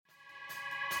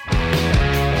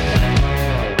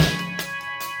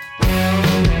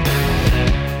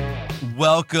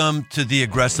welcome to The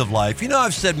Aggressive Life. You know,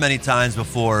 I've said many times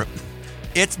before,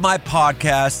 it's my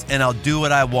podcast and I'll do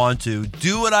what I want to.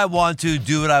 Do what I want to,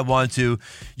 do what I want to.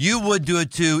 You would do it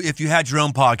too if you had your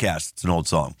own podcast. It's an old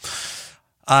song.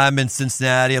 I'm in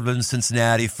Cincinnati. I've lived in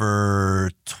Cincinnati for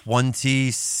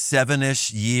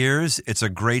 27-ish years. It's a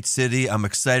great city. I'm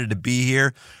excited to be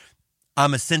here.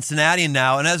 I'm a Cincinnatian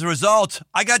now, and as a result,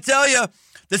 I got to tell you,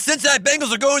 the Cincinnati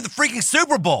Bengals are going to the freaking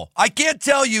Super Bowl. I can't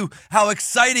tell you how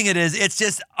exciting it is. It's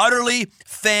just utterly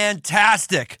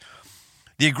fantastic.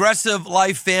 The Aggressive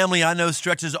Life family, I know,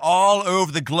 stretches all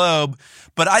over the globe,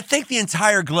 but I think the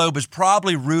entire globe is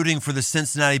probably rooting for the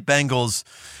Cincinnati Bengals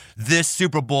this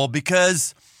Super Bowl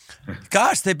because,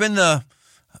 gosh, they've been the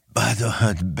what do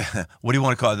you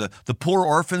want to call it? The poor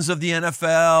orphans of the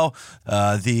NFL,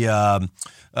 the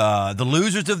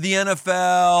losers of the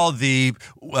NFL, the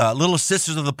little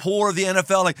sisters of the poor of the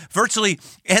NFL. Like virtually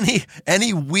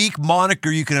any weak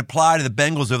moniker you can apply to the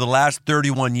Bengals over the last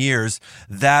 31 years,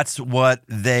 that's what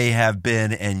they have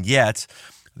been. And yet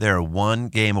they're one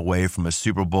game away from a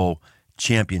Super Bowl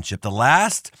championship. The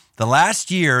last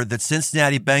year that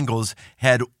Cincinnati Bengals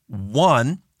had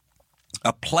won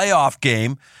a playoff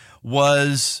game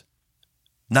was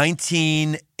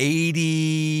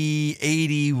 1980,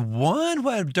 81?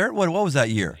 What was that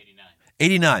year?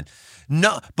 89.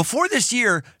 No, before this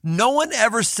year, no one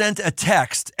ever sent a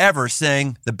text ever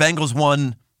saying the Bengals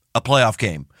won a playoff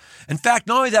game. In fact,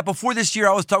 not only that, before this year,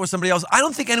 I was talking with somebody else. I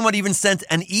don't think anyone even sent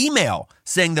an email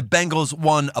saying the Bengals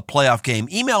won a playoff game.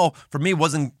 Email, for me,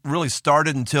 wasn't really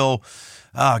started until,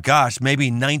 maybe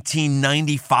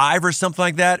 1995 or something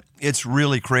like that. It's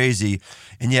really crazy.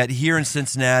 And yet here in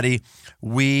Cincinnati,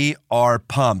 we are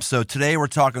pumped. So today we're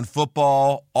talking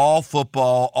football all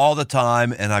the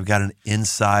time, and I've got an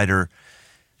insider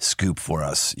scoop for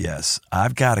us. Yes,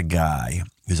 I've got a guy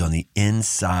who's on the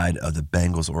inside of the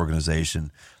Bengals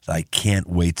organization that I can't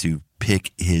wait to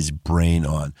pick his brain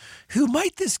on. Who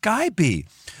might this guy be?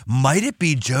 Might it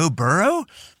be Joe Burrow?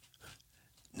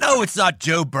 No, it's not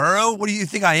Joe Burrow. What do you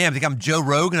think I am? Think I'm Joe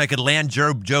Rogan? I could land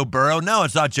Joe Burrow? No,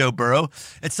 it's not Joe Burrow.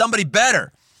 It's somebody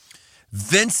better.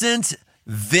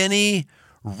 Vinny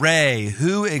Rey.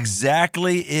 Who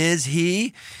exactly is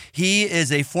he? He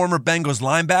is a former Bengals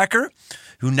linebacker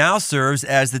who now serves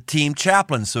as the team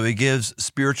chaplain. So he gives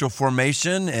spiritual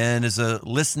formation and is a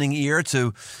listening ear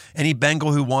to any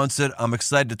Bengal who wants it. I'm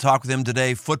excited to talk with him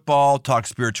today. Football, talk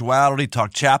spirituality,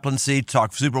 talk chaplaincy,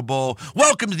 talk Super Bowl.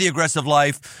 Welcome to The Aggressive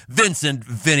Life,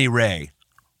 Vinny Rey.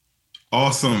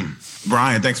 Awesome.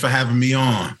 Brian, thanks for having me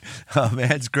on. Oh,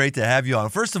 man, it's great to have you on.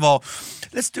 First of all,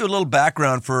 let's do a little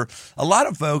background for a lot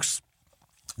of folks.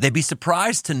 They'd be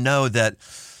surprised to know that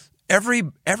every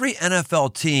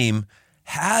NFL team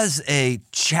has a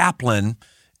chaplain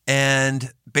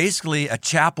and basically a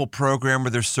chapel program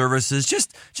with their services.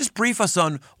 Just brief us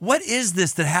on what is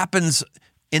this that happens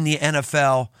in the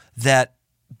NFL that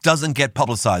doesn't get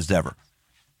publicized ever?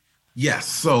 Yes.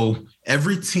 So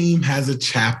every team has a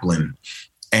chaplain,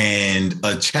 and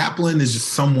a chaplain is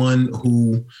just someone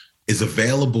who is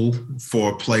available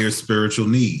for a player's spiritual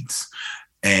needs.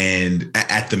 And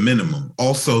at the minimum,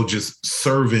 also just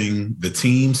serving the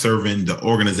team, serving the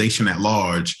organization at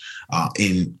large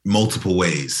in multiple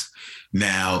ways.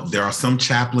 Now, there are some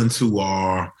chaplains who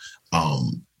are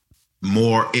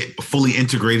more fully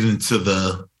integrated into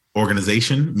the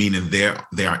organization, meaning they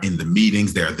are in the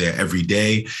meetings, they're there every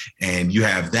day. And you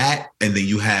have that. And then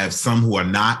you have some who are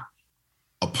not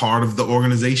a part of the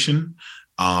organization,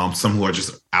 some who are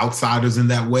just outsiders in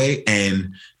that way.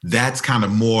 And that's kind of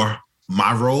more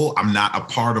my role. I'm not a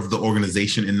part of the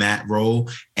organization in that role.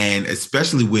 And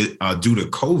especially with due to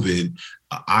COVID,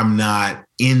 I'm not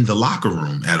in the locker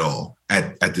room at all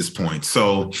at this point.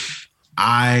 So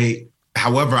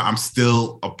however, I'm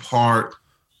still a part.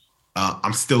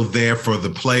 I'm still there for the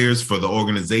players, for the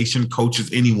organization, coaches,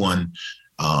 anyone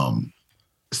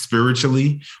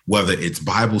spiritually, whether it's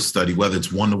Bible study, whether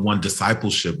it's one-to-one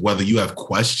discipleship, whether you have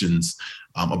questions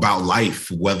about life,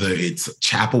 whether it's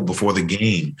chapel before the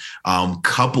game,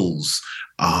 couples,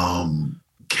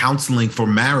 counseling for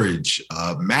marriage,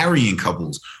 marrying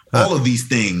couples. All of these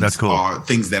things are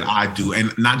things that I do,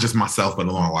 and not just myself, but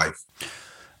in my life.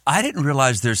 I didn't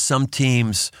realize there's some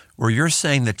teams where you're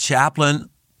saying the chaplain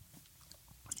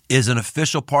is an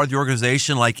official part of the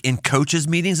organization, like in coaches'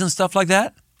 meetings and stuff like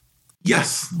that?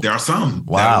 Yes, there are some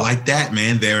that are like that,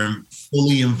 man. They're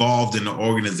fully involved in the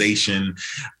organization.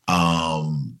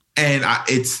 And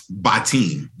it's by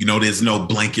team. You know, there's no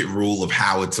blanket rule of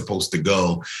how it's supposed to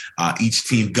go. Each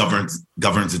team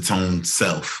governs its own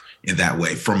self in that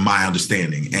way, from my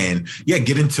understanding. And yeah,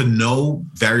 getting to know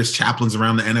various chaplains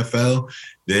around the NFL,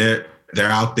 they're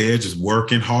out there just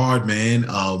working hard, man.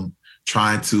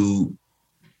 Trying to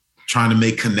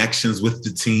make connections with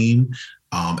the team.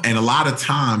 And a lot of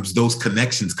times those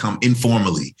connections come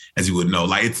informally, as you would know.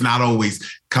 Like, it's not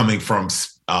always coming from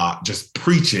just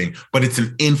preaching, but it's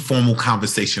an informal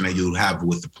conversation that you'll have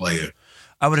with the player.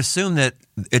 I would assume that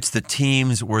it's the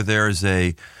teams where there's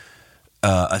a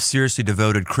seriously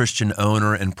devoted Christian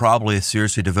owner and probably a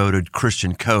seriously devoted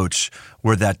Christian coach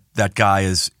where that guy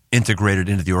is integrated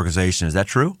into the organization. Is that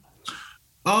true?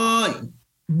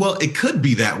 Well, it could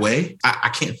be that way. I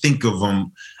can't think of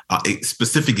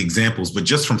specific examples, but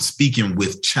just from speaking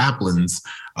with chaplains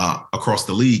across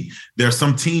the league, there are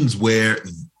some teams where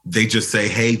they just say,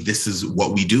 hey, this is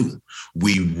what we do.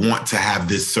 We want to have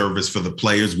this service for the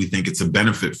players. We think it's a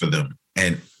benefit for them.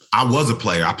 And I was a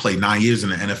player. I played 9 years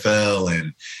in the NFL,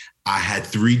 and I had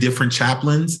 3 different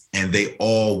chaplains, and they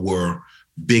all were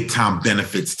big time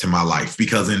benefits to my life.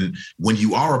 Because when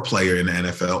you are a player in the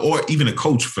NFL, or even a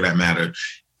coach for that matter,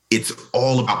 it's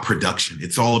all about production.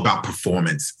 It's all about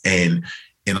performance. And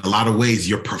in a lot of ways,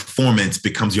 your performance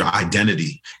becomes your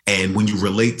identity. And when you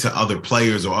relate to other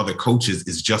players or other coaches,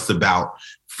 it's just about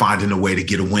finding a way to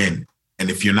get a win. And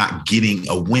if you're not getting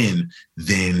a win,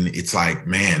 then it's like,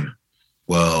 man,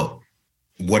 well,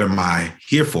 what am I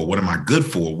here for? What am I good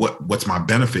for? What's my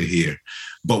benefit here?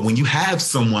 But when you have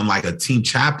someone like a team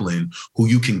chaplain who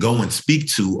you can go and speak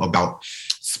to about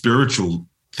spiritual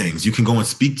things, you can go and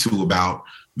speak to about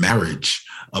marriage,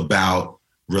 about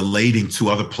relating to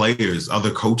other players,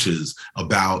 other coaches,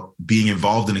 about being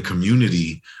involved in a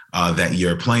community that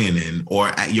you're playing in or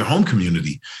at your home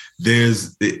community.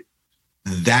 That's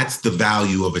the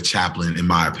value of a chaplain, in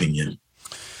my opinion.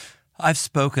 I've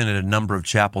spoken at a number of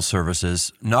chapel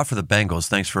services, not for the Bengals.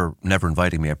 Thanks for never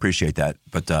inviting me. I appreciate that.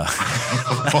 But no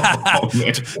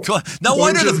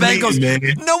wonder the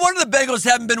Bengals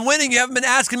haven't been winning. You haven't been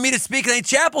asking me to speak at any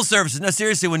chapel services. No,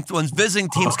 seriously, when visiting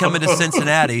teams come into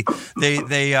Cincinnati, they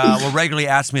will regularly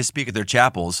ask me to speak at their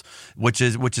chapels, which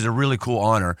is a really cool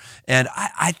honor. And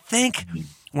I think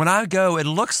when I go, it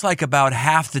looks like about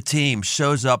half the team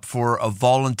shows up for a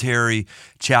voluntary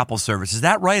chapel service. Is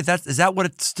that right? Is that what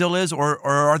it still is? Or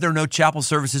are there no chapel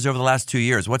services over the last 2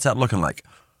 years? What's that looking like?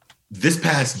 This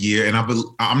past year, and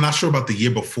I'm not sure about the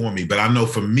year before me, but I know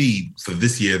for me, for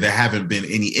this year, there haven't been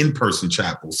any in-person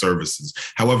chapel services.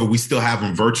 However, we still have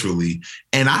them virtually.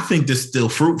 And I think they're still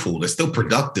fruitful. They're still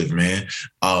productive, man.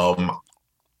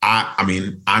 I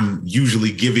mean, I'm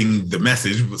usually giving the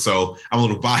message, so I'm a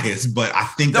little biased, but I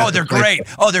think they're great.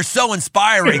 Oh, they're so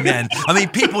inspiring then. I mean,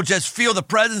 people just feel the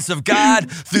presence of God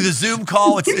through the Zoom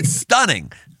call. It's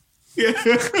stunning. Yeah.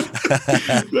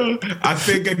 I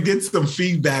think I get some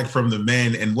feedback from the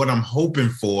men, and what I'm hoping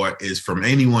for is from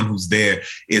anyone who's there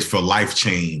is for life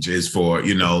change, is for,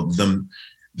 them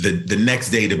the next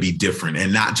day to be different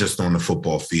and not just on the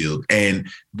football field. And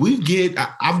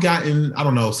I've gotten, I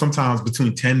don't know, sometimes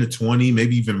between 10 to 20,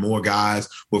 maybe even more guys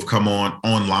who have come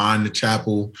online to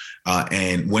chapel.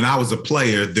 And when I was a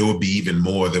player, there would be even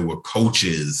more. There were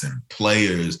coaches and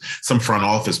players, some front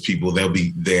office people, they'll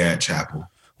be there at chapel.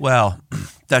 Well,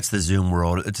 that's the Zoom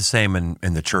world. It's the same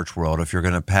in the church world. If you're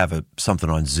going to have something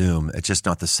on Zoom, it's just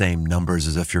not the same numbers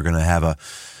as if you're going to have a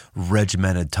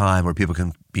regimented time where people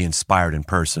can be inspired in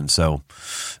person. So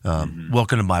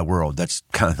welcome to my world. That's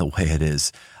kind of the way it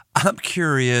is. I'm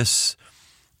curious,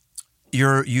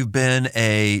 you've been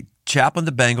a chaplain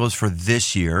to the Bengals for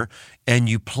this year, and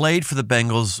you played for the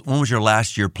Bengals. When was your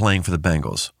last year playing for the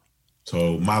Bengals?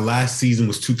 So my last season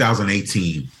was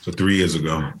 2018, so 3 years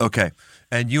ago. Okay.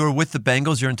 And you were with the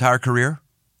Bengals your entire career?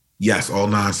 Yes, all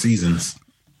 9 seasons.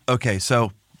 Okay,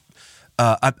 so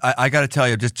I got to tell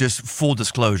you, just full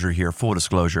disclosure here,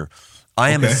 I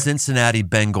am a Cincinnati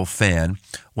Bengal fan.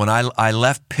 When I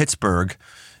left Pittsburgh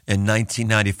in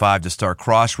 1995 to start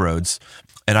Crossroads,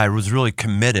 and I was really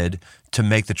committed to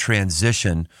make the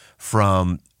transition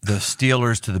from the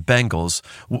Steelers to the Bengals,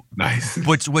 nice,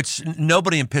 which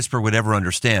nobody in Pittsburgh would ever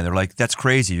understand. They're like, "That's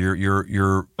crazy.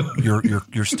 You're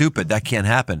stupid. That can't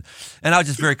happen." And I was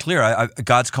just very clear.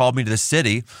 God's called me to this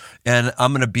city, and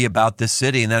I'm going to be about this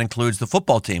city, and that includes the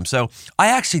football team. So I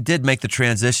actually did make the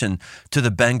transition to the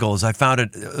Bengals. I found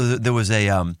it. There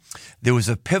was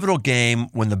a pivotal game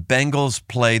when the Bengals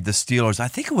played the Steelers. I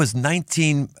think it was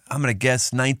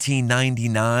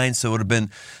 1999. So it would have been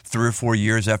 3 or 4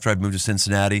 years after I'd moved to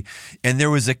Cincinnati. And there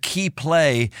was a key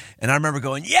play, and I remember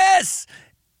going, yes!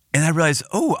 And I realized,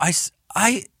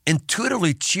 I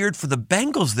intuitively cheered for the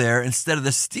Bengals there instead of the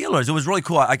Steelers. It was really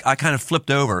cool. I kind of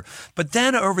flipped over. But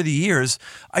then over the years,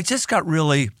 I just got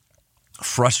really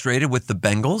frustrated with the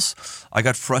Bengals. I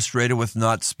got frustrated with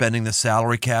not spending the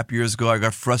salary cap years ago. I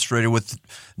got frustrated with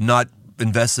not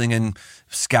investing in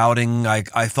scouting.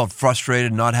 I felt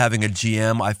frustrated not having a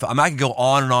GM. I could go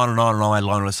on and on and on and on my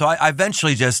long list. So I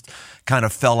eventually just kind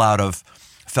of fell out of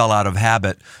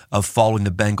habit of following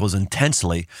the Bengals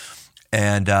intensely.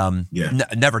 And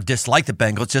never disliked the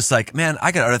Bengals. Just like, man,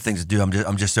 I got other things to do.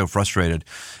 I'm just so frustrated,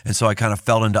 and so I kind of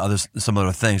fell into some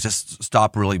other things. Just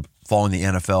stopped really following the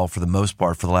NFL for the most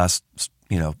part for the last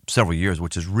several years,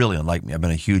 which is really unlike me. I've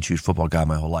been a huge football guy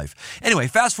my whole life. Anyway,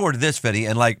 fast forward to this, Vinny,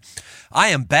 and I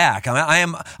am back.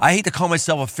 I hate to call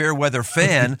myself a fair weather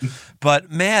fan,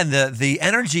 but man, the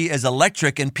energy is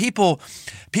electric, and people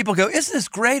go, "Isn't this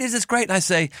great? Is this great?" And I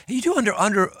say, you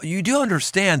do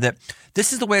understand that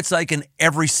this is the way it's like in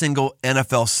every single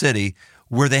NFL city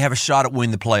where they have a shot at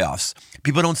winning the playoffs.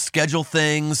 People don't schedule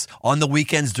things on the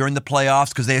weekends during the playoffs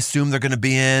because they assume they're going to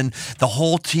be in. The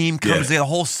whole team comes, the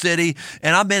whole city.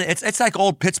 And it's like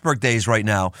old Pittsburgh days right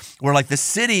now where the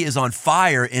city is on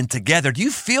fire and together. Do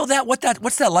you feel that?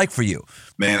 What's that like for you?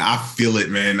 Man, I feel it,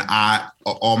 man.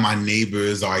 All my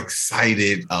neighbors are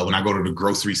excited. When I go to the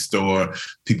grocery store,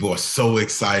 people are so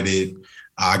excited.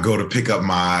 I go to pick up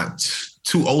my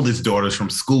two oldest daughters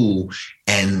from school,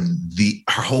 and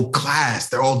her whole class,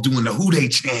 they're all doing the "Who They"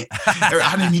 chant.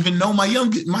 I didn't even know my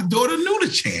daughter knew the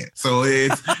chant. So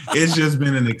it's just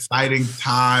been an exciting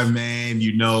time, man.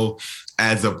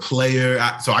 As a player,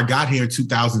 I got here in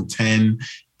 2010,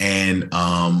 and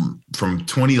from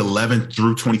 2011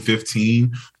 through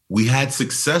 2015, we had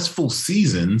successful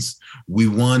seasons. We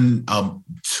won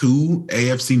 2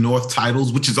 AFC North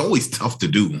titles, which is always tough to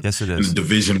do. Yes, it is. In the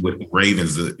division with the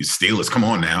Ravens, the Steelers, come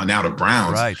on now the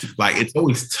Browns. Right. It's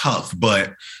always tough.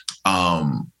 But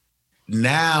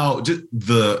now just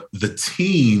the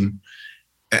team,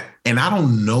 and I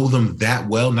don't know them that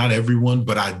well, not everyone,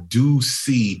 but I do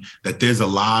see that there's a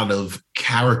lot of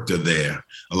character there,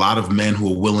 a lot of men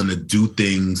who are willing to do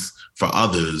things for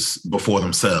others before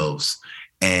themselves.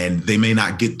 And they may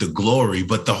not get the glory,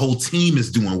 but the whole team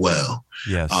is doing well.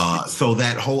 Yes. So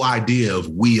that whole idea of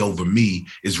we over me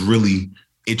is really,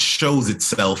 it shows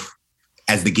itself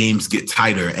as the games get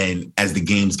tighter and as the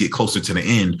games get closer to the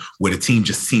end, where the team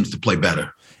just seems to play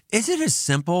better. Is it as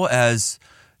simple as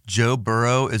Joe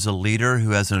Burrow is a leader who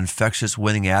has an infectious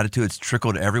winning attitude? It's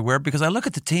trickled everywhere? Because I look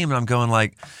at the team and I'm going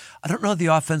I don't know if the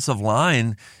offensive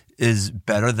line is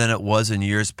better than it was in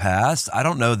years past. I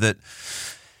don't know that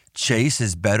Chase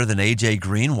is better than A.J.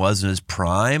 Green was in his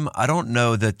prime. I don't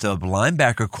know that the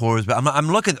linebacker core is better.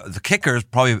 I'm looking – the kicker is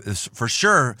probably for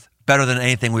sure better than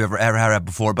anything we ever had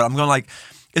before. But I'm going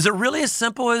is it really as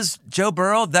simple as Joe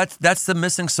Burrow? That's the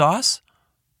missing sauce?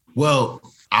 Well,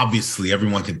 obviously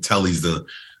everyone can tell he's a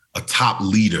top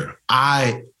leader.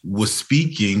 I was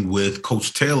speaking with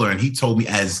Coach Taylor, and he told me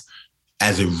as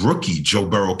a rookie, Joe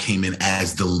Burrow came in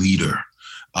as the leader.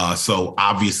 So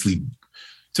obviously –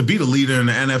 to be the leader in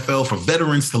the NFL, for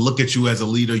veterans to look at you as a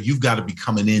leader, you've got to be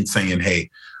coming in saying, hey,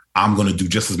 I'm going to do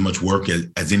just as much work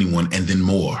as anyone and then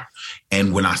more.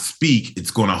 And when I speak, it's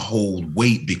going to hold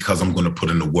weight because I'm going to put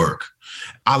in the work.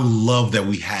 I love that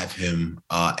we have him.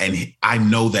 And I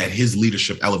know that his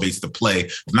leadership elevates the play,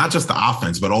 not just the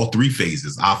offense, but all 3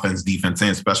 phases, offense, defense,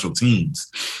 and special teams.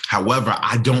 However,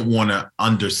 I don't want to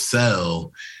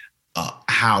undersell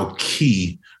how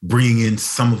key bringing in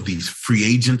some of these free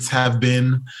agents have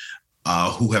been,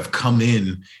 who have come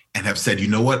in and have said, you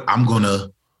know what, I'm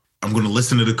gonna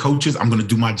listen to the coaches, I'm gonna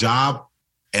do my job,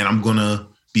 and I'm gonna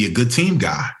be a good team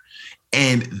guy.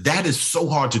 And that is so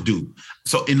hard to do.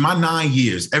 So in my 9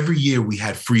 years, every year we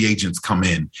had free agents come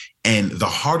in, and the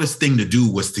hardest thing to do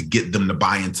was to get them to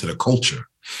buy into the culture.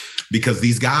 Because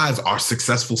these guys are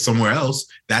successful somewhere else.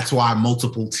 That's why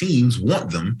multiple teams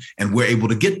want them, and we're able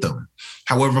to get them.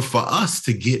 However, for us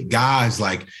to get guys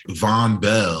like Von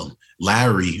Bell,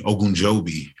 Larry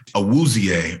Ogunjobi,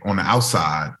 Awuzie on the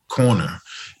outside corner,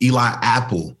 Eli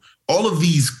Apple, all of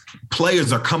these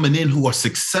players are coming in who are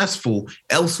successful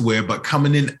elsewhere, but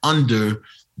coming in under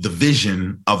the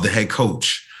vision of the head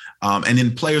coach. And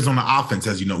then players on the offense,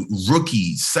 as you know,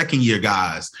 rookies, second-year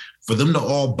guys, for them to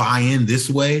all buy in this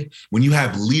way, when you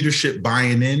have leadership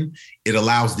buying in, it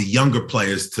allows the younger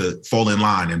players to fall in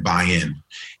line and buy in.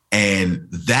 And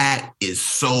that is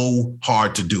so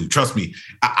hard to do. Trust me,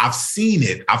 I've seen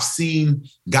it. I've seen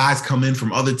guys come in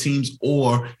from other teams,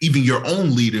 or even your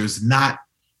own leaders not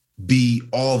be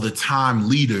all the time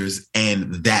leaders,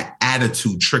 and that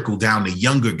attitude trickle down to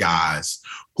younger guys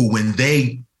who, when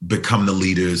they become the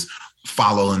leaders,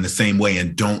 follow in the same way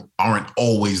and aren't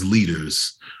always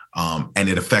leaders. And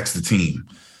it affects the team.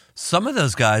 Some of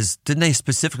those guys, didn't they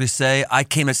specifically say, I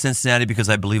came to Cincinnati because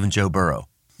I believe in Joe Burrow?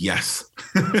 Yes.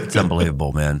 It's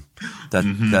unbelievable, man.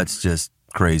 That's just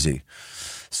crazy.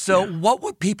 So what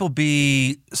would people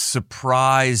be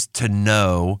surprised to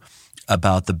know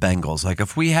about the Bengals? Like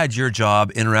if we had your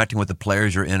job interacting with the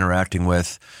players you're interacting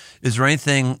with, is there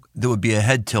anything that would be a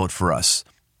head tilt for us?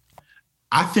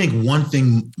 I think one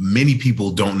thing many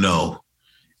people don't know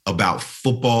about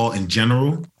football in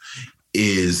general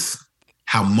is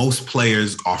how most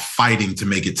players are fighting to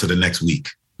make it to the next week.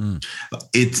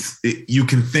 You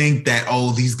can think that,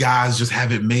 these guys just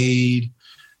have it made,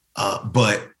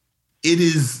 but it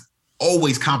is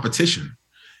always competition.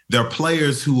 There are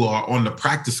players who are on the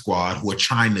practice squad who are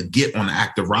trying to get on the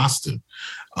active roster.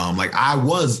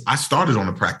 I started on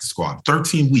the practice squad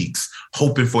 13 weeks,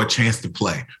 hoping for a chance to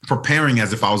play, preparing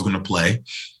as if I was going to play,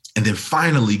 and then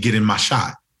finally getting my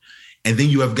shot. And then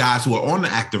you have guys who are on the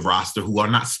active roster who are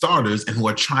not starters and who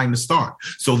are trying to start.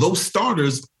 So those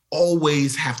starters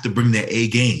always have to bring their A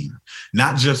game,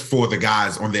 not just for the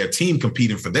guys on their team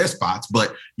competing for their spots,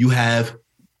 but you have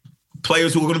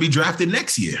players who are going to be drafted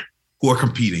next year who are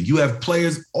competing. You have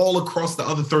players all across the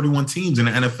other 31 teams in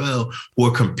the NFL who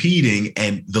are competing,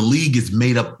 and the league is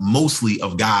made up mostly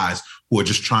of guys who are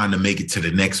just trying to make it to the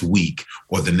next week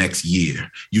or the next year.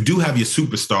 You do have your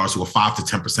superstars who are 5 to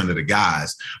 10% of the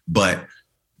guys, but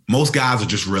most guys are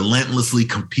just relentlessly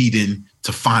competing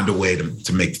to find a way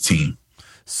to make the team.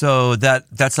 So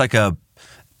that's like a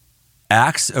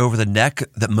axe over the neck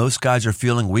that most guys are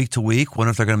feeling week to week,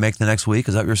 wondering if they're going to make the next week.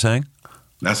 Is that what you're saying?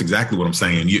 That's exactly what I'm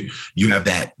saying. You have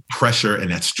that pressure and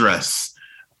that stress.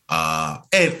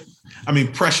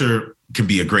 Pressure can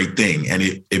be a great thing, and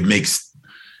it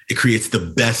creates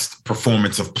the best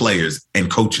performance of players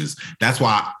and coaches. That's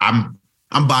why I'm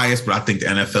biased, but I think the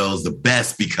NFL is the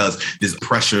best because there's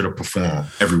pressure to perform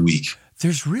every week.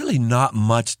 There's really not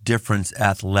much difference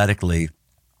athletically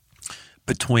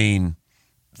between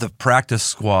the practice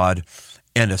squad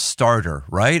and a starter,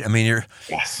 right? I mean,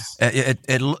 yes.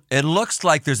 It looks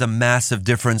like there's a massive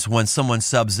difference when someone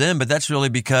subs in, but that's really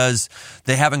because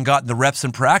they haven't gotten the reps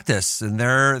in practice and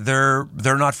they're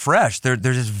not fresh. There's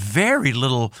just very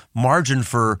little margin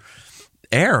for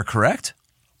error, correct?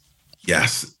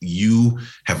 Yes, you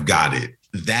have got it.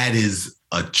 That is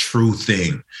a true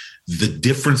thing. The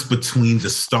difference between the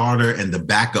starter and the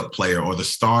backup player, or the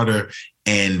starter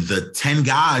and the 10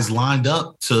 guys lined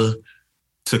up to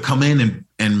come in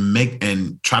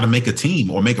and try to make a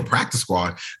team or make a practice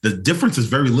squad, the difference is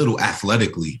very little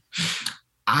athletically.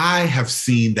 I have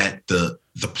seen that the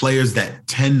players that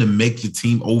tend to make the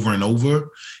team over and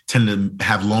over, tend to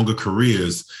have longer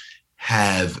careers,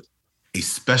 have a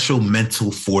special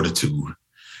mental fortitude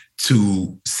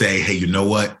to say, hey, you know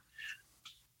what?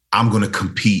 I'm going to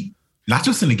compete, not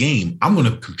just in the game. I'm going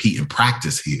to compete in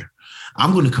practice here.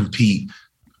 I'm going to compete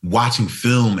watching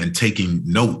film and taking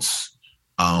notes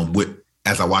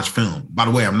as I watch film. By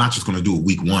the way, I'm not just going to do it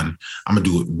week 1. I'm going to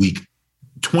do it week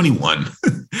 21.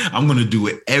 I'm going to do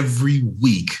it every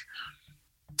week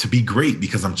to be great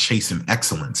because I'm chasing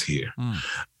excellence here.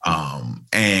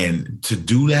 And to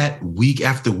do that week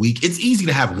after week, it's easy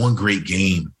to have one great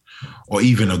game or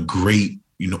even a great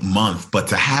month, but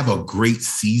to have a great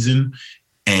season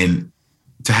and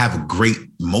to have a great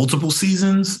multiple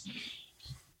seasons,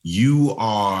 you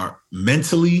are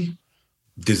mentally,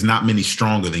 there's not many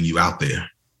stronger than you out there.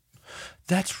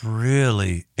 That's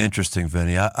really interesting,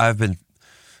 Vinny. I've been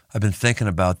thinking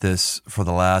about this for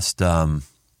the last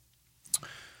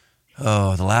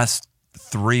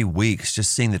 3 weeks,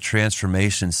 just seeing the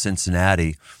transformation in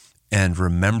Cincinnati and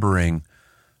remembering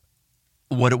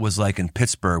what it was like in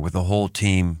Pittsburgh with the whole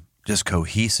team just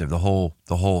cohesive, the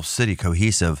whole city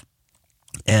cohesive.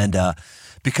 And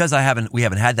because we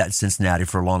haven't had that in Cincinnati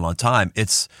for a long, long time,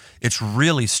 it's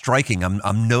really striking.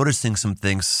 I'm noticing some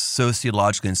things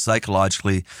sociologically and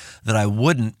psychologically that I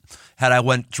wouldn't had I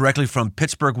went directly from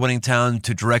Pittsburgh winning town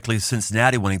to directly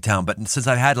Cincinnati winning town. But since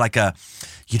I've had like a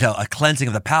cleansing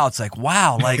of the palate, it's like,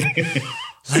 wow, like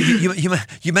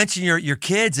you mentioned your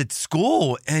kids at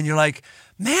school, and you're like,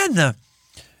 man,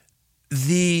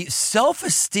 the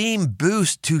self-esteem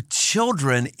boost to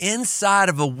children inside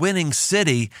of a winning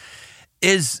city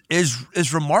is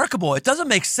remarkable. It doesn't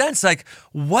make sense. Like,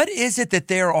 what is it that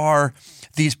there are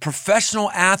these professional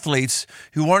athletes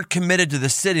who aren't committed to the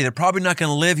city? They're probably not going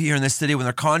to live here in the city when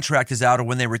their contract is out or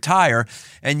when they retire.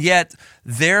 And yet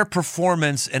their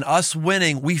performance and us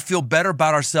winning, we feel better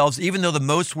about ourselves, even though the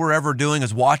most we're ever doing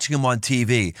is watching them on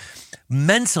TV.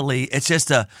 Mentally, it's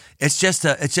just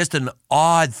an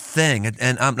odd thing.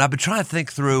 And I've been trying to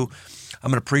think through. I'm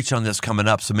going to preach on this coming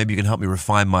up, so maybe you can help me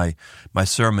refine my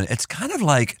sermon. It's kind of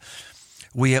like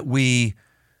we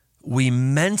we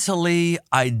mentally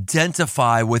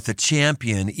identify with the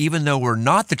champion, even though we're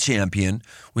not the champion.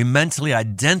 We mentally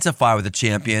identify with the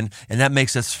champion, and that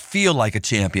makes us feel like a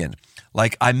champion.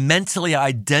 Like I mentally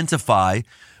identify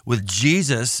with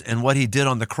Jesus and what he did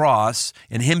on the cross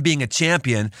and him being a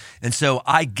champion. And so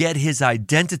I get his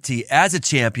identity as a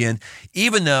champion,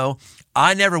 even though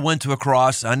I never went to a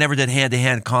cross. I never did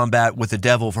hand-to-hand combat with the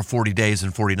devil for 40 days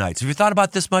and 40 nights. Have you thought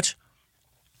about this much?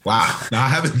 Wow. Now, I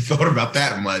haven't thought about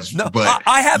that much. No, but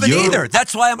I haven't either.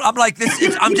 That's why I'm like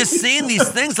this. I'm just seeing these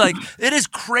things. Like, it is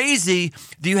crazy.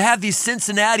 Do you have these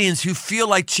Cincinnatians who feel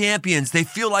like champions? They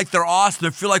feel like they're awesome. They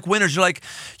feel like winners. You're like,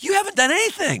 you haven't done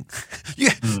anything.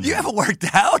 You haven't worked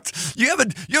out. You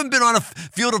haven't been on a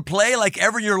field of play like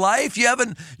ever in your life. You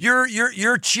haven't.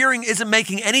 Your cheering isn't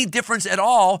making any difference at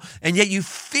all, and yet you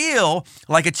feel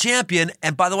like a champion.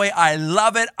 And by the way, I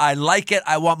love it. I like it.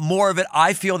 I want more of it.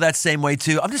 I feel that same way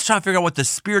too. I'm just trying to figure out what the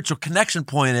spiritual connection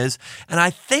point is. And I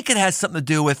think it has something to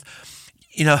do with,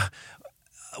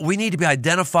 we need to be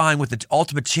identifying with the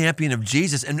ultimate champion of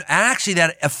Jesus, and actually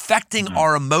that affecting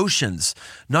our emotions,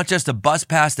 not just a bus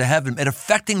pass to heaven, but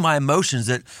affecting my emotions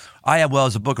that I have, well,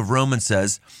 as the book of Romans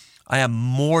says, I am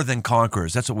more than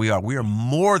conquerors. That's what we are. We are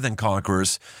more than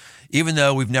conquerors, even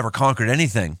though we've never conquered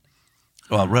anything.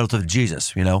 Well, relative to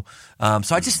Jesus, So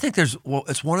I just think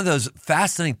it's one of those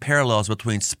fascinating parallels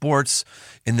between sports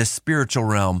and the spiritual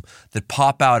realm that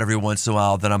pop out every once in a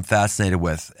while that I'm fascinated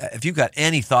with. If you've got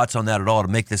any thoughts on that at all to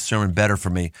make this sermon better for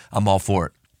me, I'm all for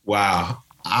it. Wow.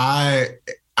 I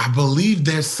believe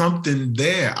there's something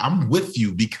there. I'm with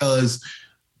you, because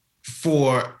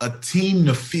for a team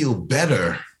to feel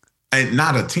better, and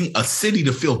not a team, a city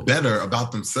to feel better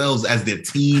about themselves as their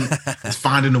team is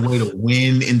finding a way to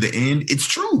win in the end. It's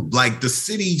true. Like, the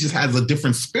city just has a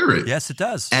different spirit. Yes, it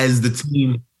does. As the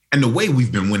team, and the way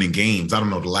we've been winning games, I don't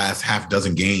know, the last half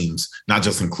dozen games, not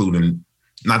just the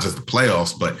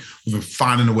playoffs, but we've been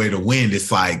finding a way to win.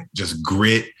 It's like just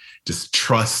grit, just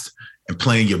trust, and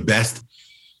playing your best.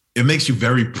 It makes you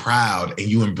very proud, and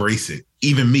you embrace it.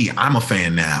 Even me, I'm a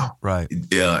fan now. Right.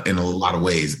 In a lot of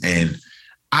ways. And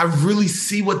I really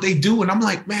see what they do, and I'm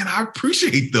like, man, I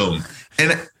appreciate them.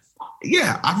 And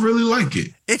yeah, I really like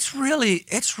it. It's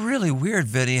really weird,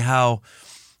 Vinny, how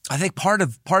I think part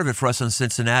of it for us in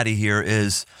Cincinnati here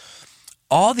is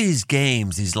all these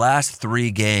games, these last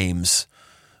 3 games,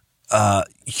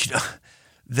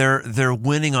 they're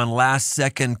winning on last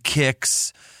second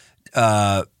kicks.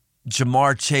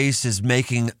 Jamar Chase is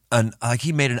making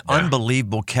he made an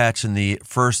unbelievable catch in the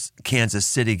first Kansas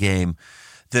City game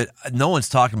that no one's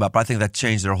talking about, but I think that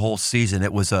changed their whole season.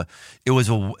 It was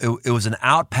an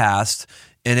out pass,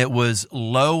 and it was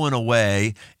low and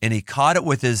away, and he caught it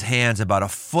with his hands about a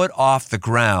foot off the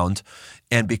ground.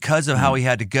 And because of how he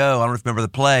had to go, I don't know if you remember the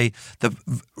play,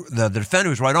 the defender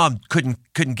was right on,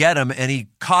 couldn't get him, and he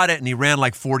caught it and he ran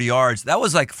like 40 yards. That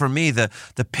was like, for me, the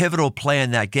pivotal play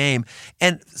in that game.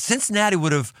 And Cincinnati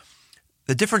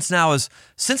the difference now is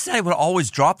Cincinnati would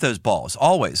always drop those balls,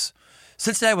 always.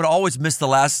 Cincinnati would always miss the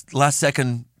last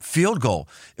second field goal.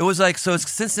 It was like, so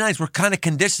Cincinnati's were kind of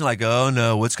conditioned, like, oh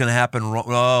no, what's going to happen?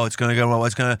 Oh, it's going to go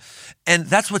wrong. And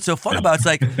that's what's so fun about it. It's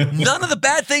like, none of the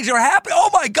bad things are happening. Oh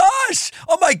my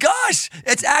gosh,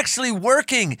 it's actually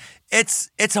working. It's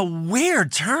a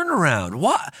weird turnaround.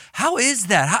 What? How is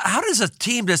that? How does a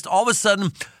team just all of a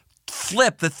sudden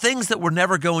flip the things that were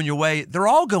never going your way? They're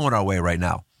all going our way right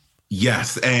now.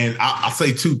 Yes. And I'll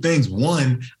say 2 things.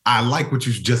 One, I like what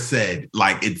you just said.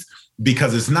 Like, it's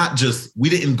because it's not just, we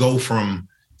didn't go from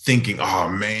thinking, oh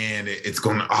man,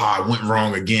 I went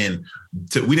wrong again.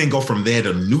 We didn't go from there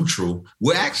to neutral.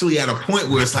 We're actually at a point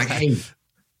where it's like, hey,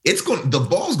 the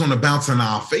ball's going to bounce in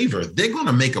our favor. They're going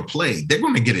to make a play. They're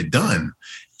going to get it done.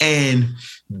 And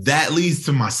that leads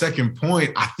to my second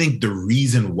point. I think the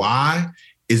reason why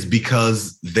is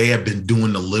because they have been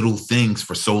doing the little things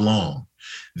for so long.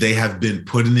 They have been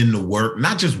putting in the work,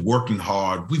 not just working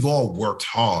hard. We've all worked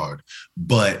hard,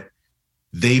 but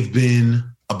they've been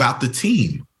about the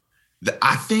team.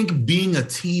 I think being a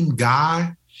team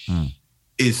guy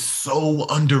is so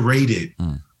underrated.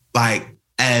 Like,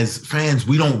 as fans,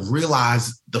 we don't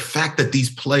realize the fact that these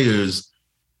players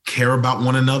care about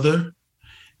one another.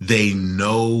 They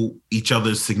know each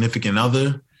other's significant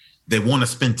other. They want to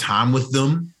spend time with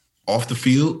them off the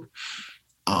field.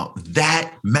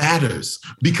 That matters,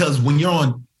 because when you're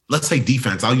on, let's say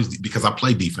defense, because I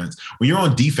play defense. When you're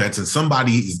on defense and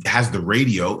somebody has the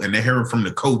radio and they're hearing from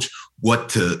the coach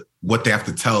what they have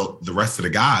to tell the rest of the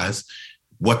guys,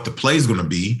 what the play is going to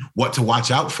be, what to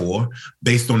watch out for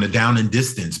based on the down and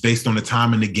distance, based on the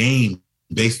time in the game,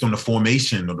 based on the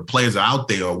formation or the players are out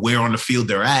there or where on the field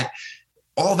they're at.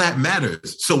 all that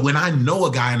matters. So when I know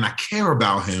a guy and I care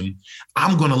about him,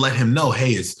 I'm going to let him know,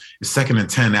 hey, it's 2nd and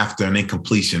 10 after an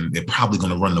incompletion. They're probably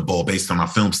going to run the ball based on my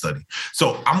film study.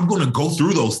 So I'm going to go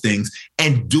through those things,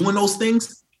 and doing those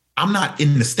things, I'm not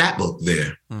in the stat book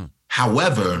there.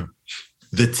 However,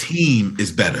 the team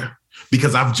is better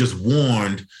because I've just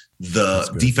warned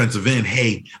the defensive end,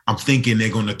 hey, I'm thinking they're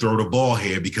going to throw the ball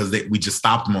here because we just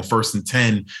stopped them on 1st and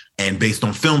 10. And based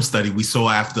on film study, we saw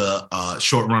after a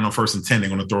short run on 1st and 10, they're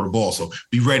going to throw the ball. So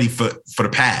be ready for the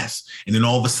pass. And then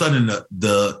all of a sudden,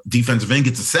 the defensive end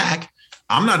gets a sack.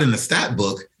 I'm not in the stat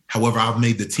book. However, I've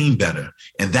made the team better.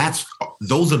 And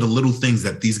those are the little things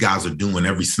that these guys are doing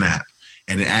every snap.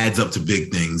 And it adds up to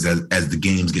big things as the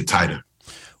games get tighter.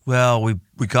 Well, we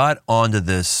got onto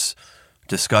this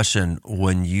discussion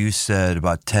when you said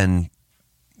about 10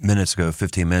 minutes ago,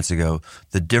 15 minutes ago,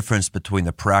 the difference between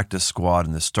the practice squad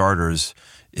and the starters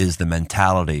is the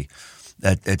mentality.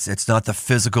 That it's not the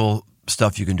physical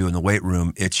stuff you can do in the weight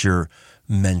room, it's your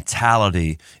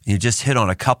mentality. You just hit on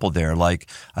a couple there. Like,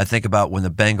 I think about when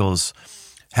the Bengals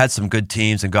had some good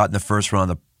teams and got in the first round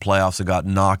of the playoffs and got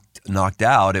knocked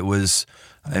out. It was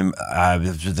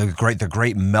the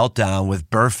great meltdown with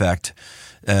Burfict.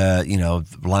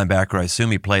 Linebacker, I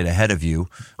assume he played ahead of you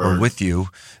or with you,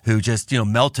 who just,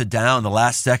 melted down the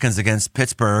last seconds against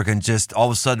Pittsburgh, and just all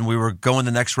of a sudden we were going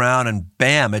the next round and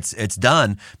bam, it's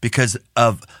done because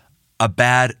of a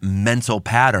bad mental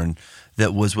pattern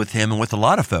that was with him and with a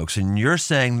lot of folks. And you're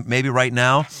saying maybe right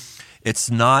now it's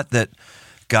not that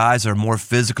guys are more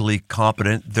physically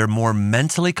competent, they're more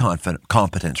mentally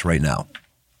competent right now.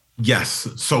 Yes.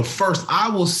 So first, I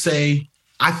will say,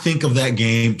 I think of that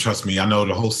game. Trust me, I know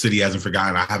the whole city hasn't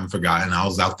forgotten. I haven't forgotten. I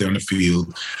was out there in the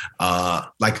field,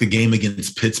 like the game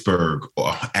against Pittsburgh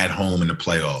or at home in the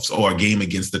playoffs, or a game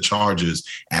against the Chargers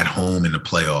at home in the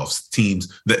playoffs.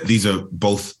 Teams that these are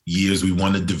both years we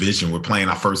won the division. We're playing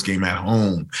our first game at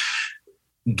home.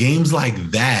 Games like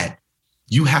that,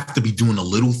 you have to be doing the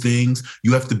little things.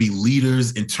 You have to be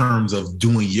leaders in terms of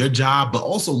doing your job, but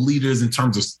also leaders in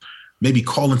terms of maybe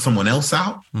calling someone else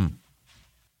out.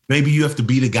 Maybe you have to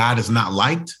be the guy that's not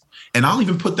liked. And I'll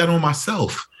even put that on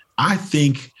myself. I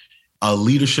think a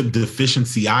leadership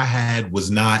deficiency I had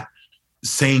was not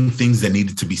saying things that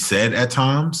needed to be said at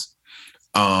times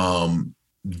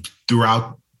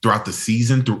throughout the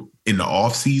season, in the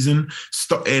off season.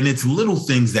 And it's little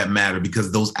things that matter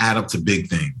because those add up to big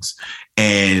things.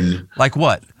 And like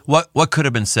what? What could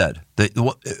have been said?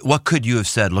 What could you have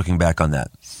said looking back on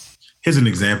that? Here's an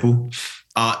example.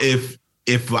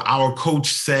 If our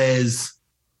coach says,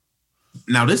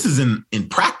 now this is in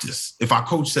practice, if our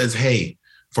coach says, hey,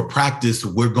 for practice,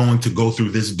 we're going to go through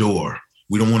this door.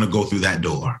 We don't want to go through that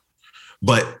door.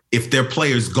 But if their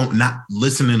players not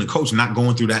listening to coach, not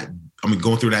going through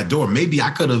that door, maybe I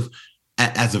could have,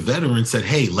 as a veteran, said,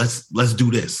 hey, let's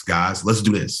do this, guys. Let's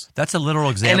do this. That's a literal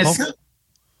example.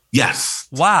 Yes.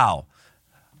 Wow.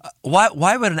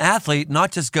 Why would an athlete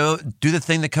not just go do the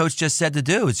thing the coach just said to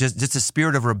do? It's just a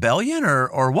spirit of rebellion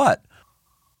or what?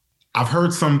 I've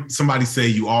heard somebody say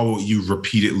you are what you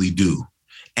repeatedly do,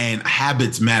 and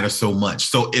habits matter so much.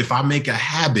 So if I make a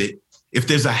habit, if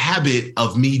there's a habit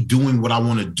of me doing what I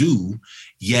want to do,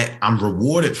 yet I'm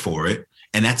rewarded for it,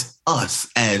 and that's us.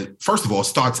 And first of all, it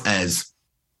starts as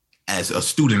a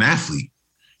student athlete.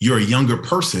 You're a younger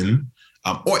person,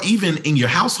 or even in your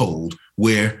household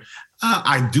where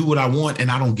I do what I want and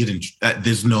I don't get in.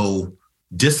 There's no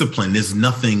discipline. There's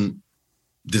nothing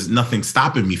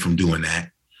stopping me from doing that.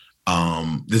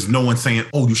 There's no one saying,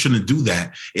 "Oh, you shouldn't do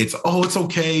that." It's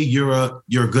okay. You're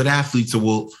a good athlete, so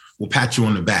we'll pat you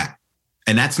on the back.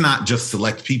 And that's not just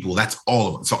select people. That's all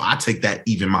of them. So I take that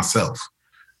even myself,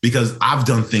 because I've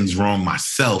done things wrong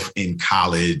myself in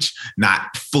college,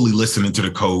 not fully listening to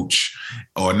the coach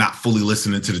or not fully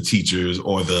listening to the teachers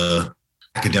or the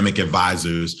academic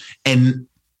advisors, and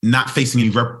not facing any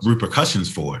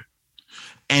repercussions for it.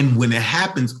 And when it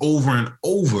happens over and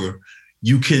over,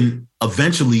 you can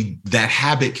eventually, that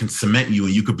habit can cement you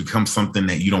and you could become something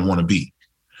that you don't want to be.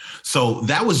 So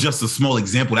that was just a small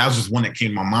example. That was just one that came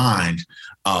to my mind.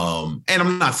 And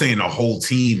I'm not saying the whole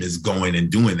team is going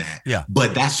and doing that,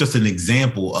 but that's just an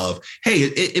example of, hey,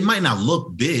 it might not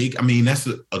look big. I mean, that's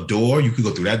a door. You could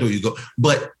go through that door,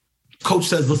 but coach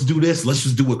says, let's do this. Let's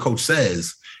just do what coach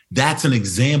says. That's an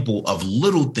example of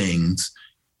little things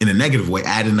in a negative way,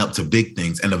 adding up to big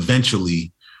things. And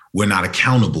eventually we're not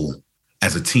accountable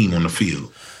as a team on the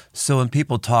field. So when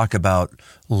people talk about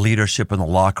leadership in the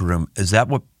locker room, is that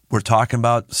what we're talking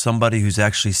about? Somebody who's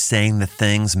actually saying the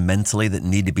things mentally that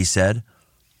need to be said?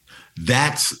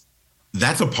 That's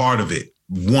a part of it.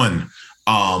 One,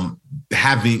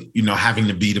 having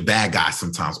to be the bad guy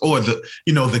sometimes, or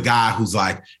the guy who's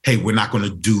like, hey, we're not going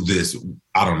to do this.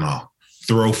 I don't know,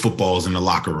 throw footballs in the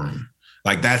locker room.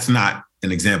 Like, that's not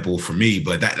an example for me,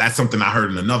 but that's something I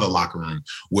heard in another locker room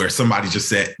where somebody just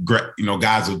said,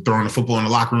 guys are throwing a football in the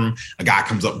locker room. A guy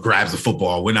comes up, grabs the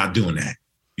football. We're not doing that.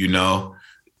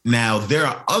 Now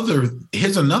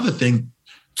here's another thing,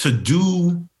 to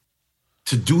do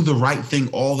the right thing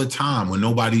all the time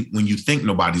when you think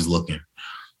nobody's looking.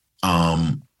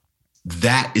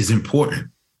 That is important.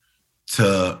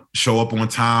 To show up on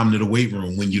time to the weight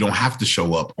room when you don't have to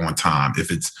show up on time, if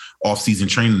it's off-season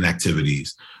training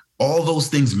activities. All those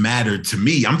things mattered to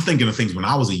me. I'm thinking of things when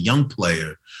I was a young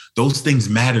player. Those things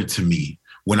mattered to me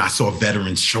when I saw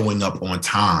veterans showing up on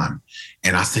time.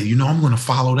 And I said, I'm going to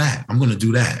follow that. I'm going to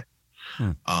do that.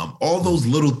 All those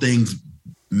little things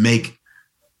make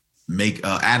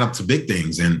add up to big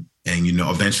things. And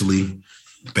eventually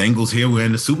Bengals here, we're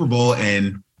in the Super Bowl,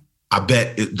 and I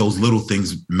bet those little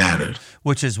things mattered.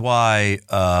 Which is why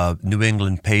New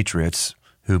England Patriots,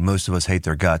 who most of us hate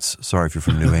their guts. Sorry if you're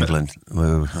from New England.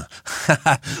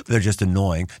 They're just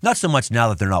annoying. Not so much now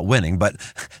that they're not winning, but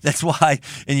that's why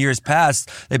in years past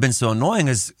they've been so annoying,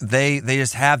 is they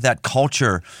just have that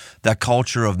culture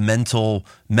of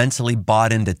mentally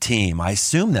bought into team. I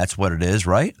assume that's what it is,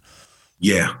 right?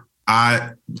 Yeah.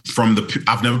 I've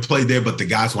never played there, but the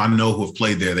guys who I know who have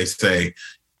played there, they say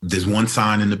there's one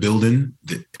sign in the building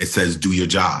that it says, do your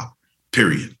job,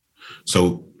 period.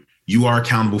 So you are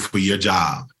accountable for your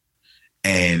job.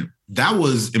 And that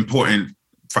was important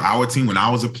for our team when I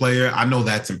was a player. I know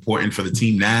that's important for the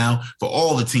team now, for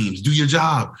all the teams, do your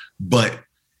job. But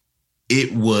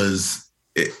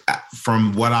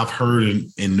from what I've heard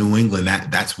in New England,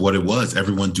 that's what it was.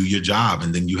 Everyone do your job.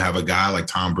 And then you have a guy like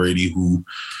Tom Brady who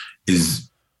is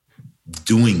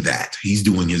doing that. He's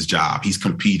doing his job. He's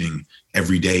competing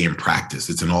every day in practice.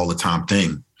 It's an all the time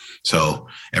thing. So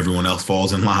everyone else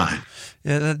falls in line.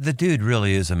 Yeah, the dude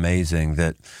really is amazing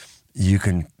that you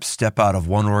can step out of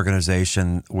one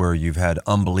organization where you've had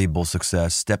unbelievable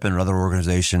success, step in another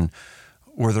organization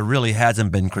where there really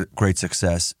hasn't been great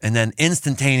success, and then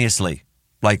instantaneously,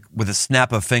 like with a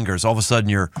snap of fingers, all of a sudden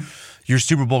you're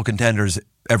Super Bowl contenders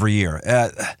every year.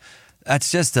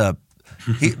 That's just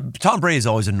Tom Brady's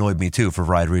always annoyed me too for a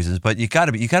variety of reasons, but you got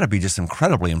to be just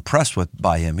incredibly impressed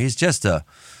by him. He's just a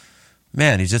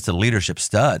leadership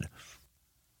stud.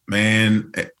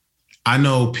 Man, I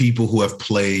know people who have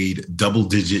played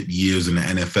double-digit years in the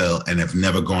NFL and have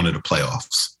never gone to the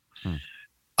playoffs.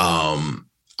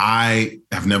 I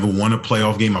have never won a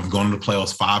playoff game. I've gone to the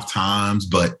playoffs 5 times,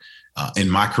 but in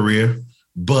my career.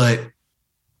 But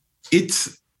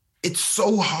it's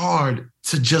so hard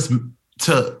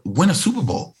to win a Super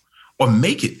Bowl or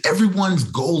make it. Everyone's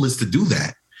goal is to do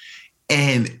that,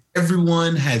 and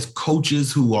everyone has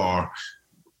coaches who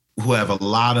have a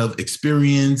lot of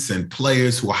experience and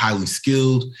players who are highly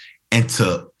skilled. And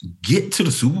to get to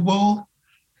the Super Bowl,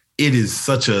 it is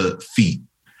such a feat.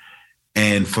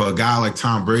 And for a guy like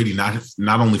Tom Brady,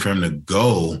 not only for him to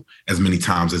go as many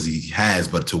times as he has,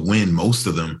 but to win most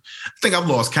of them. I think I've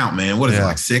lost count, man. What is it,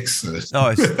 like 6? No,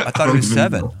 I thought he was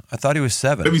 7. I thought he was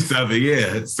 7. Maybe 7,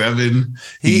 yeah. 7.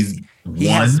 He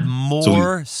has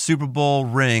more Super Bowl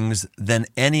rings than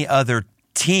any other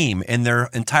team in their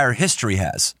entire history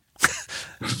has.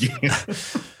 Yeah.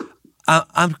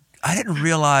 I didn't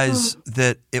realize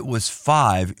that it was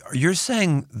 5. You're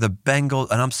saying the Bengals,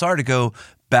 and I'm sorry to go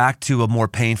back to a more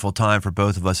painful time for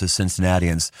both of us as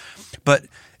Cincinnatians, but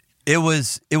it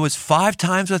was 5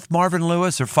 times with Marvin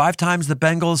Lewis, or 5 times the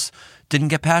Bengals didn't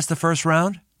get past the first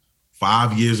round?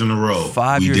 5 years in a row.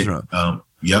 5 years in a row.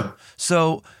 Yep.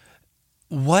 So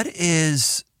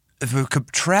if we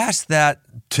contrast that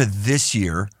to this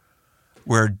year,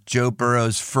 where Joe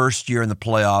Burrow's first year in the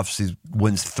playoffs, he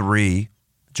wins 3,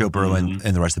 Joe Burrow and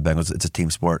the rest of the Bengals, it's a team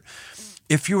sport.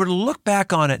 If you were to look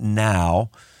back on it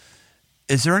now,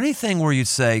 is there anything where you'd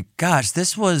say, gosh,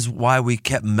 this was why we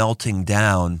kept melting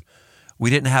down? We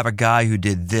didn't have a guy who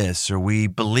did this, or we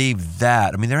believed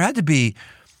that. I mean, there had to be,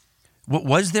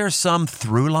 was there some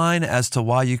through line as to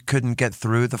why you couldn't get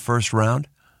through the first round?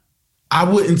 I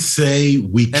wouldn't say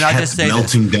we kept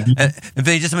melting down. And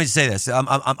Vinny, just let me say this.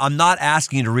 I'm not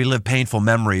asking you to relive painful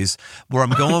memories. Where I'm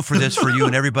going for this for you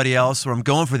and everybody else, where I'm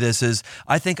going for this is,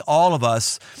 I think all of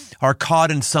us are caught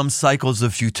in some cycles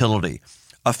of futility.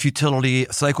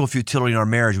 Cycle of futility in our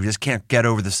marriage. We just can't get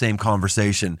over the same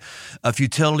conversation. A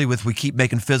futility with we keep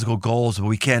making physical goals, but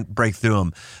we can't break through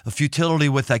them. A futility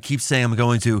with I keep saying I'm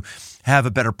going to have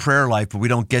a better prayer life, but we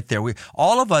don't get there.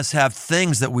 All of us have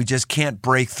things that we just can't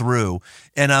break through.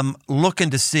 And I'm looking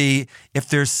to see if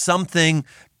there's something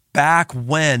back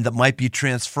when that might be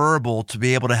transferable to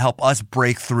be able to help us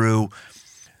break through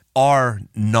our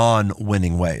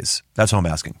non-winning ways? That's what I'm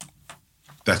asking.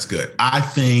 That's good. I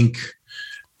think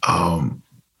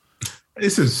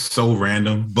this is so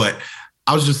random, but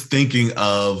I was just thinking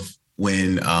of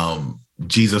when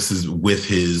Jesus is with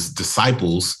his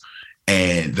disciples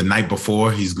and the night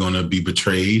before he's going to be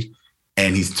betrayed,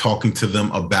 and he's talking to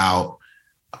them about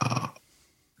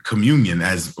communion,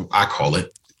 as I call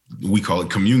it. We call it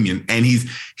communion. And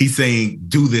he's saying,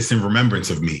 do this in remembrance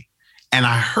of me. And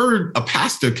I heard a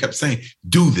pastor kept saying,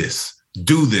 do this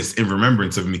in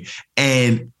remembrance of me.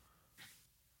 And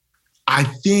I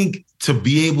think to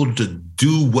be able to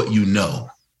do what you know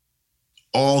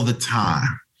all the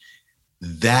time,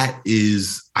 that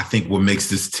is, I think, what makes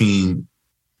this team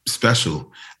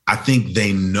special. I think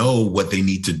they know what they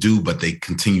need to do, but they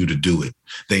continue to do it.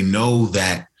 They know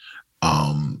that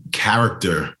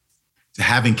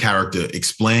having character,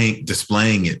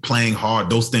 displaying it, playing hard,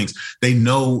 those things, they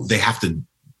know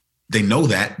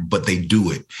that, but they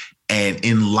do it. And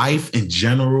in life in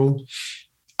general,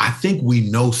 I think we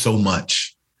know so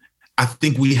much. I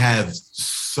think we have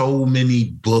so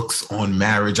many books on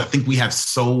marriage. I think we have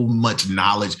so much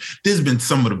knowledge. There's been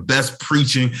some of the best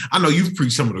preaching. I know you've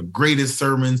preached some of the greatest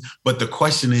sermons, but the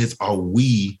question is, are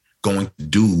we going to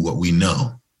do what we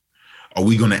know? Are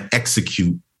we going to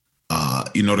execute?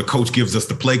 The coach gives us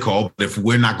the play call, but if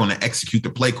we're not going to execute the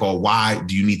play call, why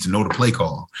do you need to know the play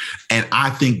call? And I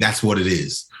think that's what it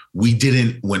is. We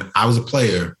didn't, when I was a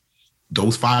player,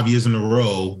 those 5 years in a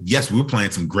row, yes, we were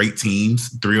playing some great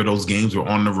teams. 3 of those games were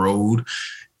on the road,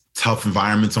 tough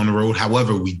environments on the road.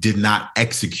 However, we did not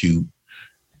execute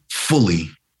fully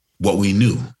what we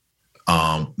knew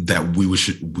that we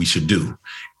should do.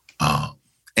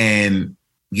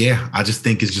 Yeah, I just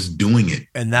think it's just doing it.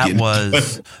 And that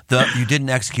was you didn't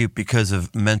execute because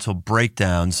of mental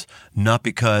breakdowns, not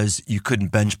because you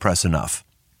couldn't bench press enough.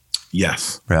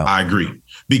 Yes, yeah. I agree.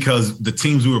 Because the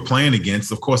teams we were playing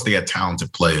against, of course, they had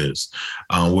talented players.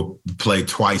 We played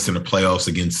twice in the playoffs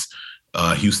against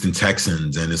Houston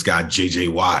Texans, and this guy, J.J.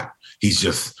 Watt, he's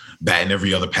just batting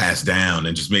every other pass down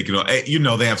and just making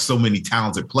it. They have so many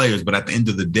talented players, but at the end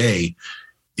of the day,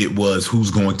 it was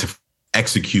who's going to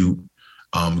execute,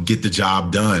 get the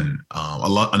job done.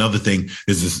 Another thing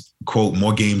is this quote,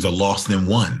 more games are lost than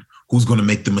won. Who's going to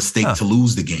make the mistake to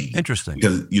lose the game? Interesting.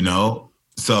 Because,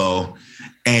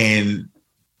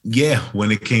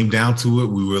 when it came down to it,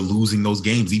 we were losing those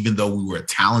games, even though we were a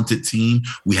talented team.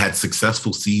 We had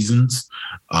successful seasons.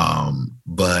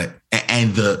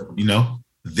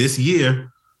 This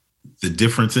year, the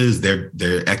difference is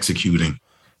they're executing.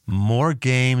 More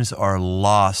games are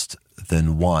lost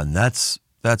than won. That's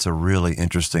a really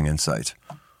interesting insight.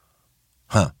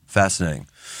 Fascinating.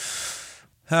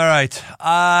 All right.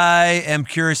 I am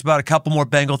curious about a couple more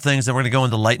Bengal things, and we're going to go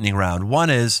into lightning round. One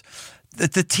is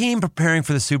the team preparing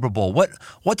for the Super Bowl.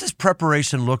 What does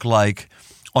preparation look like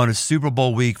on a Super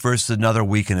Bowl week versus another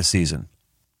week in a season?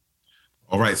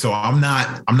 All right. So I'm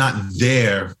not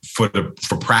there for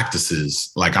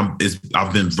practices. Like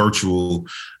I've been virtual,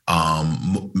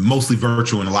 mostly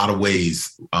virtual in a lot of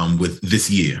ways with this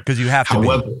year. Because you have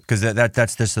to because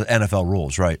that's just the NFL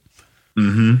rules, right?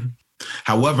 Mm-hmm.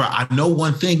 However, I know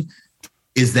one thing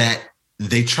is that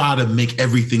they try to make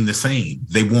everything the same.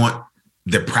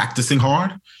 They're practicing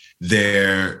hard.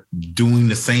 They're doing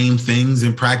the same things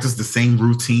in practice, the same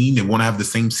routine. They want to have the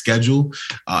same schedule.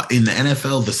 In the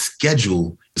NFL, the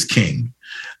schedule is king.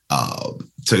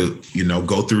 To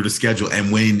go through the schedule.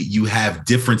 And when you have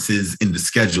differences in the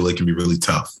schedule, it can be really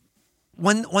tough.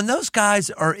 When those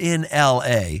guys are in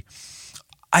LA,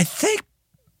 I think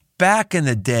back in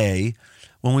the day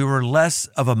when we were less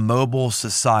of a mobile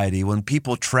society, when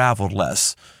people traveled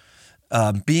less,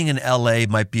 being in LA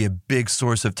might be a big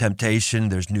source of temptation.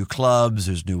 There's new clubs,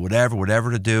 there's new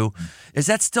whatever to do. Is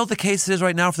that still the case it is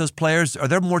right now for those players? Are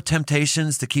there more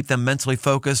temptations to keep them mentally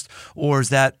focused, or is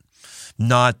that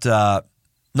not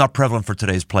prevalent for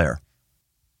today's player?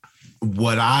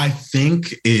 What I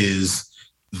think is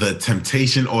the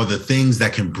temptation or the things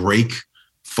that can break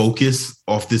focus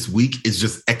off this week is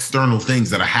just external things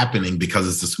that are happening because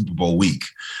it's the Super Bowl week.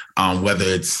 Whether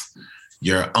it's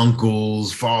your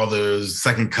uncles, fathers,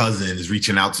 second cousin is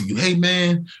reaching out to you. Hey,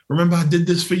 man, remember I did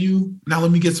this for you? Now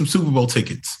let me get some Super Bowl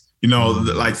tickets,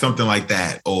 like something like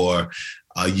that. Or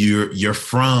you're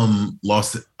from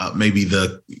maybe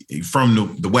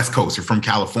from the West Coast, you're from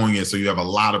California. So you have a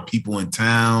lot of people in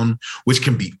town, which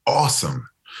can be awesome.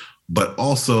 But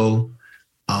also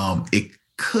it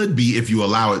could be, if you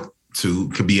allow it to,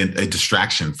 could be a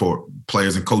distraction for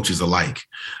players and coaches alike.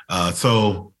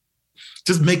 So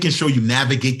just making sure you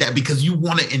navigate that because you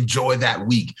want to enjoy that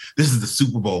week. This is the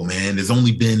Super Bowl, man. There's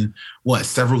only been,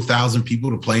 several thousand people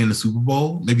to play in the Super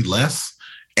Bowl, maybe less.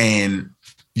 And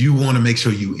you want to make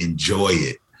sure you enjoy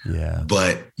it. Yeah.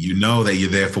 But you know that you're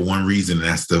there for one reason, and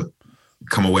that's to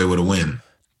come away with a win.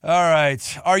 All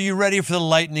right. Are you ready for the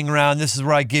lightning round? This is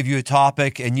where I give you a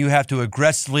topic, and you have to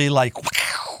aggressively,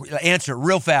 answer it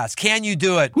real fast. Can you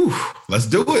do it? Whew, let's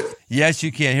do it. Yes,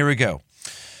 you can. Here we go.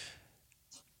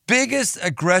 Biggest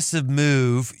aggressive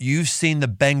move you've seen the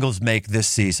Bengals make this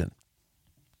season?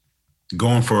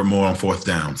 Going for it more on fourth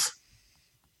downs.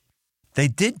 They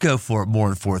did go for it more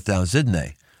on fourth downs, didn't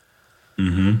they?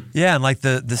 Mm-hmm. Yeah, and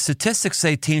the statistics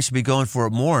say teams should be going for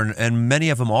it more, and many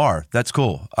of them are. That's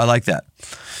cool. I like that.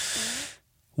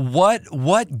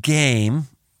 What game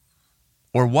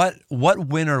or what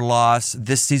win or loss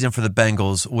this season for the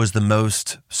Bengals was the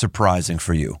most surprising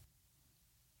for you?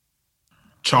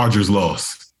 Chargers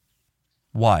lost.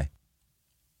 Why?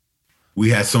 We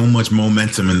had so much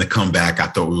momentum in the comeback. I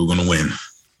thought we were going to win.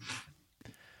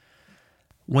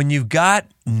 When you've got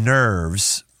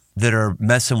nerves that are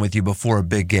messing with you before a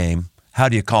big game, how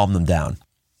do you calm them down?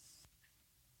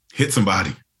 Hit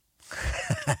somebody.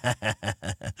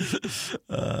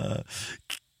 The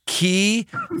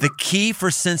key for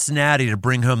Cincinnati to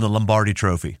bring home the Lombardi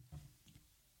Trophy.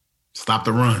 Stop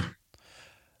the run.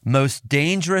 Most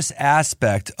dangerous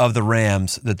aspect of the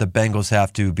Rams that the Bengals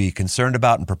have to be concerned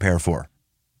about and prepare for?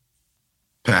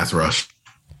 Pass rush.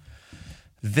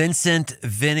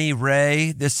 Vinny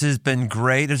Rey, this has been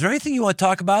great. Is there anything you want to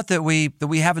talk about that we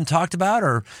haven't talked about,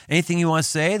 or anything you want to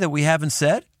say that we haven't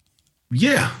said?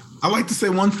 Yeah, I like to say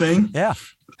one thing. Yeah.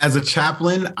 As a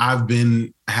chaplain, I've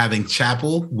been having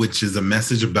chapel, which is a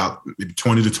message about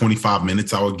 20 to 25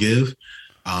 minutes I would give,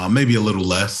 maybe a little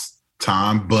less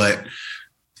time, but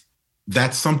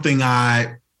that's something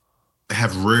I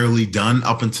have rarely done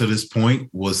up until this point,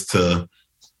 was to,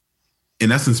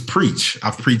 in essence, preach.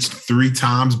 I've preached 3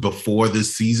 times before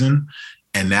this season,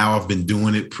 and now I've been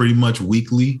doing it pretty much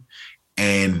weekly,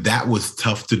 and that was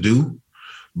tough to do.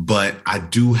 But I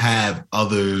do have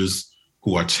others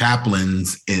who are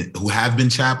chaplains, who have been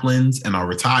chaplains and are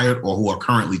retired, or who are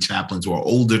currently chaplains who are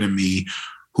older than me,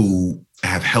 who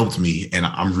have helped me. And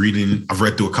I've read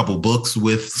through a couple books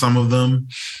with some of them.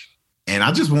 And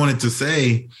I just wanted to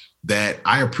say that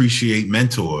I appreciate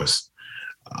mentors.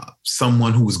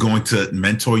 Someone who is going to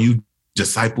mentor you,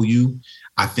 disciple you.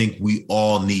 I think we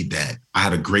all need that. I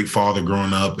had a great father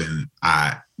growing up,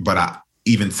 but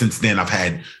even since then, I've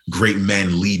had great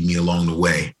men lead me along the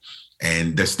way,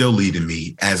 and they're still leading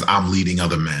me as I'm leading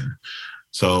other men.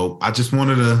 So I just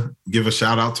wanted to give a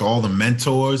shout out to all the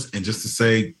mentors, and just to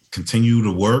say, continue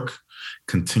to work,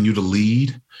 continue to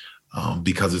lead,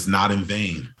 because it's not in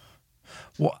vain.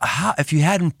 Well, if you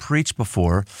hadn't preached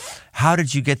before, how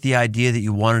did you get the idea that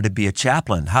you wanted to be a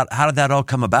chaplain? How did that all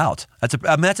come about?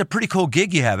 That's a pretty cool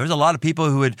gig you have. There's a lot of people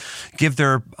who would give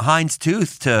their hind's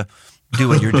tooth to do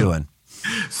what you're doing.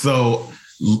 So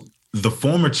the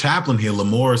former chaplain here,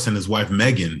 Lamorris, and his wife,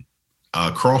 Megan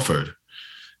Crawford,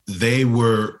 they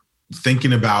were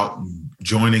thinking about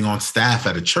joining on staff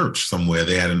at a church somewhere.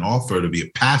 They had an offer to be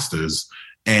pastors,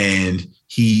 and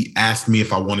he asked me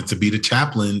if I wanted to be the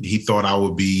chaplain. He thought I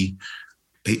would be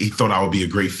a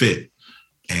great fit.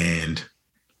 And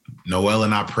Noel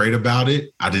and I prayed about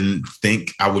it. I didn't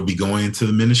think I would be going into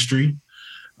the ministry.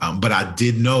 But I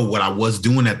did know what I was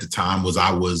doing at the time was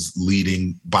I was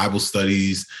leading Bible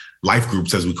studies, life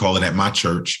groups, as we call it, at my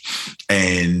church.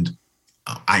 And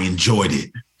I enjoyed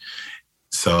it.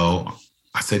 So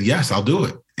I said, yes, I'll do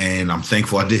it. And I'm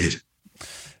thankful I did.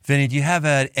 Vinny, do you have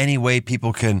any way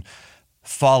people can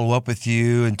follow up with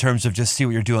you in terms of just see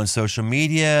what you're doing on social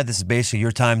media? This is basically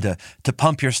your time to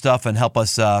pump your stuff and help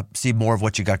us see more of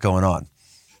what you got going on.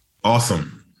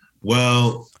 Awesome.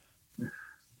 Well,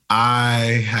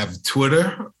 I have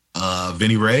Twitter,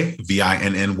 Vinny Rey,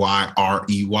 VINNYREY.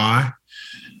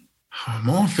 I'm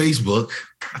on Facebook.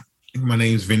 I think my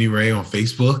name's Vinny Rey on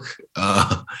Facebook.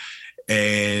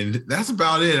 And that's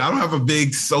about it. I don't have a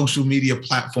big social media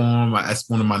platform. That's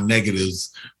one of my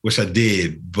negatives, which I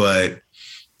did. But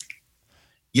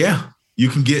yeah, you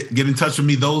can get in touch with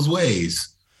me those ways.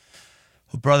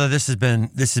 Well, brother, this has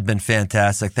been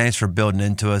fantastic. Thanks for building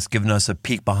into us, giving us a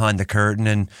peek behind the curtain,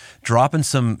 and dropping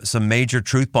some major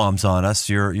truth bombs on us.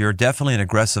 You're definitely an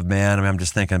aggressive man. I mean, I'm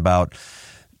just thinking about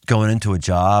going into a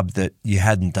job that you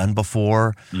hadn't done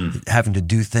before, having to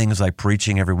do things like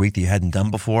preaching every week that you hadn't done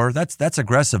before. That's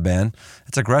aggressive, man.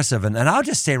 It's aggressive. And I'll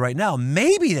just say right now,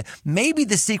 maybe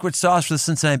the secret sauce for the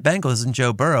Cincinnati Bengals isn't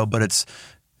Joe Burrow, but it's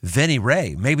Vinny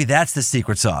Rey. Maybe that's the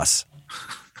secret sauce.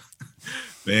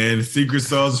 Man, the secret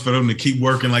sauce is for them to keep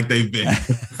working like they've been.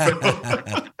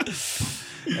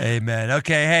 Amen.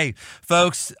 Okay, hey,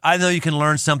 folks, I know you can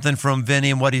learn something from Vinny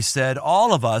and what he said.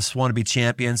 All of us want to be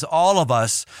champions. All of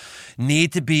us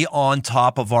need to be on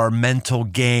top of our mental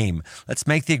game. Let's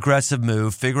make the aggressive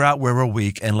move, figure out where we're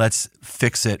weak, and let's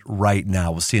fix it right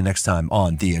now. We'll see you next time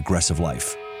on The Aggressive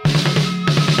Life.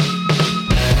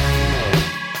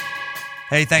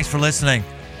 Hey, thanks for listening.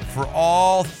 For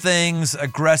all things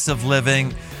aggressive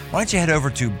living, why don't you head over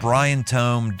to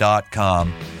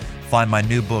briantome.com. Find my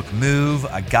new book, Move,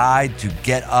 a guide to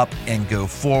get up and go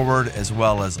forward, as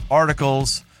well as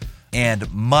articles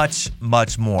and much,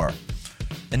 much more.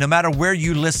 And no matter where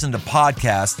you listen to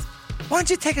podcasts, why don't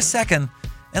you take a second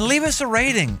and leave us a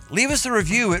rating, leave us a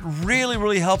review. It really,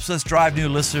 really helps us drive new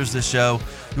listeners to the show.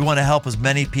 We want to help as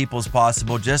many people as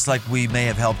possible, just like we may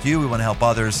have helped you. We want to help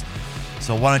others.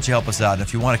 So why don't you help us out? And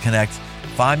if you want to connect,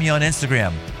 find me on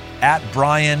Instagram at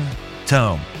Brian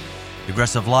Tome. The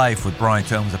Aggressive Life with Brian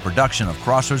Tome is a production of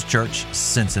Crossroads Church,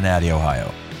 Cincinnati,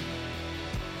 Ohio.